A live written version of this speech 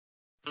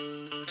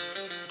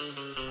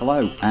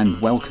Hello and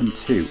welcome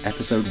to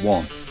episode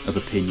 1 of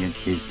Opinion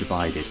is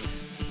Divided.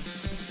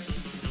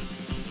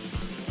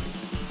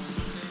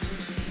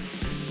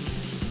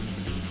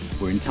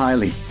 We're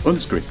entirely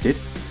unscripted,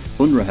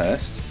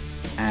 unrehearsed,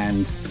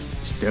 and,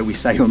 dare we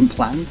say,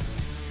 unplanned?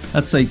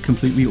 I'd say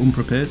completely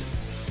unprepared.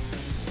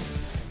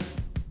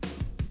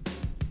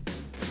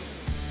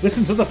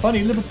 Listen to the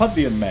funny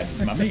Liverpudlian men,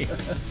 mummy.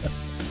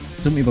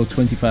 It took me about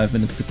 25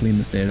 minutes to clean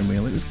the steering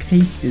wheel. It was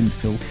caked in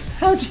filth.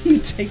 How do you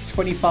take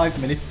 25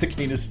 minutes to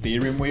clean a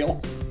steering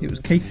wheel? It was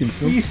caked in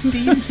filth. Were you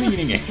steam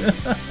cleaning it?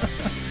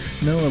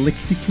 No, I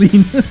licked it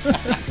clean.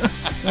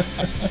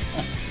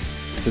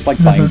 So it's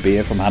like buying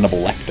beer from Hannibal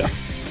Lecter.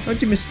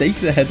 How'd you mistake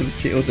the head of a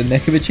chicken or the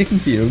neck of a chicken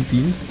for your own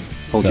penis?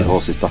 Hold your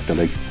horses, Dr.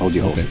 Luke. Hold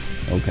your horses.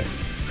 Okay.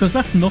 Because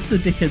that's not the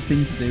dickhead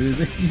thing to do,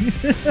 is it?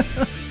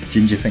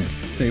 Ginger thing.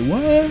 Say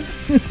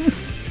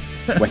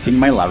what? Wetting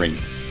my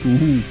larynx.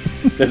 Ooh.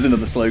 There's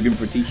another slogan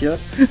for a t-shirt.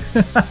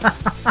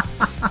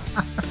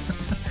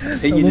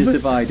 Opinion is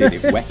divided,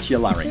 it wets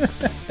your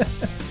larynx.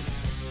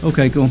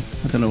 Okay, go on.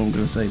 I don't know what I'm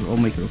going to say, but I'll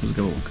make it up as I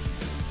go along.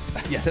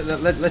 Yeah,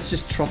 let's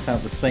just trot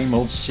out the same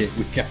old shit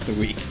week after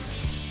week.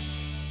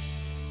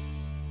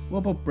 What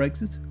about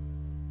Brexit?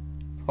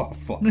 Oh,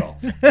 fuck off.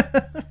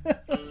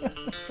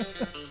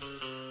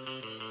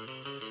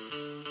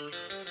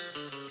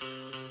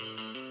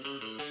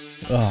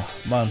 Oh,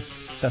 man.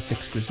 That's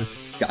exquisite.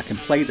 I can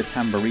play the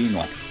tambourine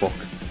like fuck.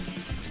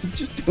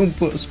 Just don't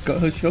put a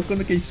shotgun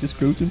against your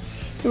scrotum.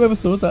 Whoever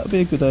thought that would be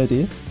a good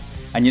idea?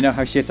 And you know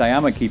how shit I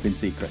am at keeping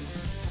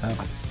secrets? How?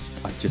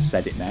 I've just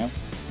said it now.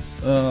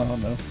 Oh,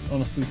 no.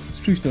 Honestly, it's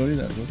a true story,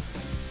 that was.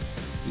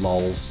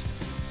 Lols.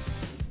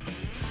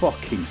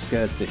 Fucking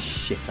scared the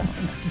shit out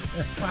of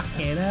me.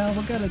 Fucking hell,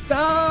 we're gonna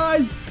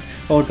die!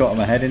 All I've got on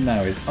my head in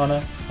now is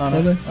Honor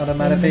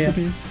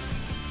Matapia.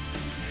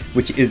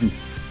 Which it isn't.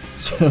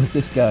 So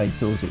this guy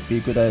thought it'd be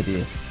a good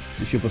idea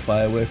to shove a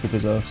firework up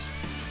his arse.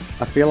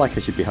 I feel like I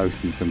should be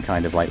hosting some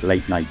kind of like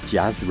late night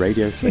jazz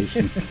radio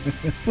station.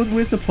 But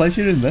where's the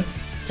pleasure in that?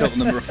 Total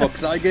number of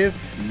fucks I give?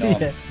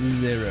 None. Yeah,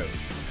 0.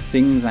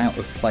 Things out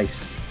of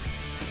place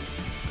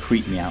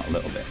creep me out a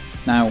little bit.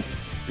 Now,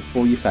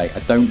 before you say, I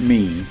don't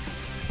mean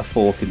a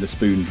fork in the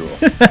spoon drawer.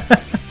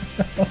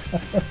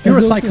 If you're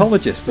a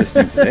psychologist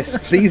listening to this,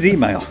 please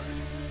email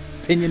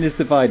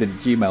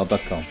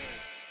opinionisdivided@gmail.com.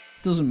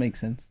 Doesn't make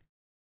sense.